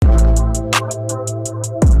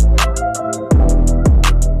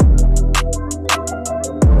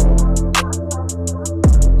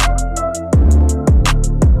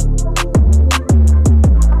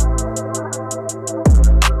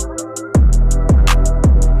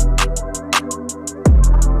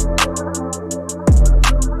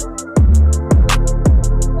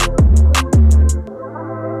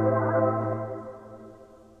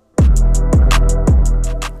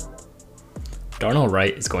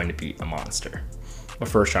Wright is going to be a monster. A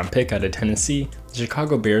first-round pick out of Tennessee, the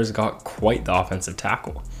Chicago Bears got quite the offensive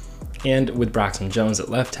tackle. And with Braxton Jones at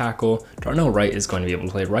left tackle, Darnell Wright is going to be able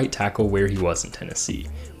to play right tackle where he was in Tennessee,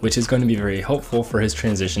 which is going to be very helpful for his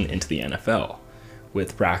transition into the NFL.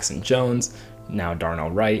 With Braxton Jones, now Darnell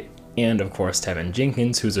Wright, and of course Tevin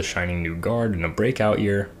Jenkins, who's a shining new guard in a breakout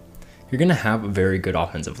year, you're going to have a very good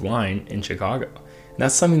offensive line in Chicago. And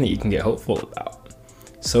that's something that you can get hopeful about.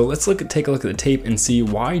 So let's take a look at the tape and see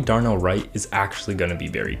why Darnell Wright is actually going to be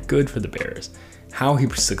very good for the Bears, how he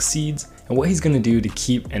succeeds, and what he's going to do to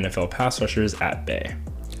keep NFL pass rushers at bay.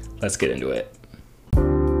 Let's get into it.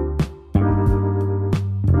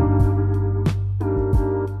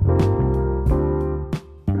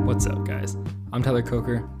 What's up, guys? I'm Tyler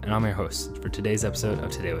Coker, and I'm your host for today's episode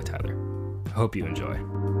of Today with Tyler. I hope you enjoy.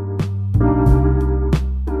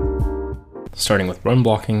 Starting with run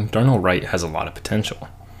blocking, Darnell Wright has a lot of potential.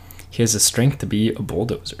 He has the strength to be a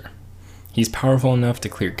bulldozer. He's powerful enough to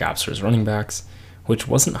clear gaps for his running backs, which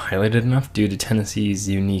wasn't highlighted enough due to Tennessee's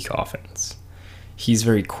unique offense. He's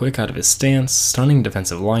very quick out of his stance, stunning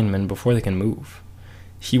defensive linemen before they can move.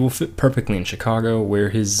 He will fit perfectly in Chicago, where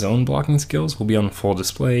his zone blocking skills will be on full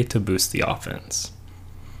display to boost the offense.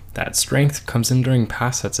 That strength comes in during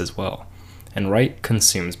pass sets as well, and Wright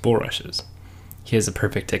consumes bull rushes. He has a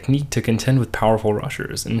perfect technique to contend with powerful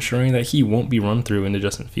rushers, ensuring that he won't be run through into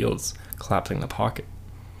Justin Fields, collapsing the pocket.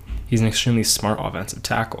 He's an extremely smart offensive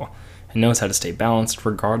tackle, and knows how to stay balanced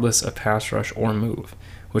regardless of pass rush or move,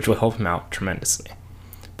 which will help him out tremendously.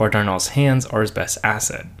 But Darnell's hands are his best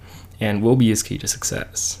asset, and will be his key to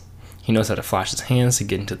success. He knows how to flash his hands to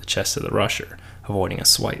get into the chest of the rusher, avoiding a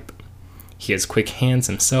swipe. He has quick hands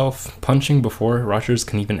himself, punching before rushers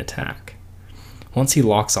can even attack. Once he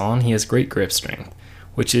locks on, he has great grip strength,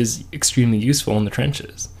 which is extremely useful in the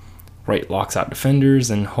trenches. Wright locks out defenders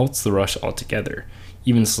and halts the rush altogether,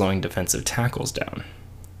 even slowing defensive tackles down.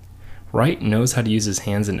 Wright knows how to use his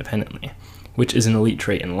hands independently, which is an elite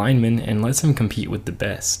trait in linemen and lets him compete with the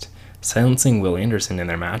best, silencing Will Anderson in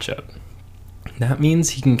their matchup. That means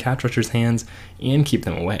he can catch rushers' hands and keep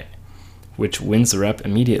them away, which wins the rep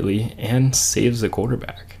immediately and saves the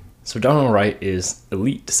quarterback. So Darnell Wright is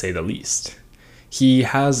elite, to say the least. He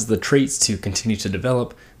has the traits to continue to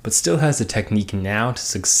develop, but still has the technique now to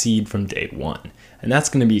succeed from day one. And that's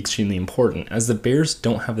going to be extremely important, as the Bears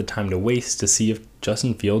don't have the time to waste to see if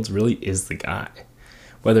Justin Fields really is the guy.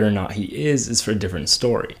 Whether or not he is for a different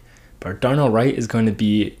story. But Darnell Wright is going to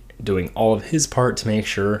be doing all of his part to make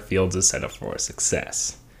sure Fields is set up for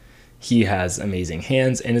success. He has amazing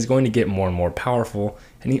hands and is going to get more and more powerful,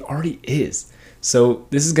 and he already is. So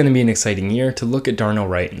this is going to be an exciting year to look at Darnell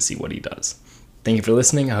Wright and see what he does. Thank you for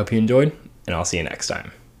listening. I hope you enjoyed, and I'll see you next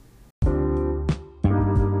time.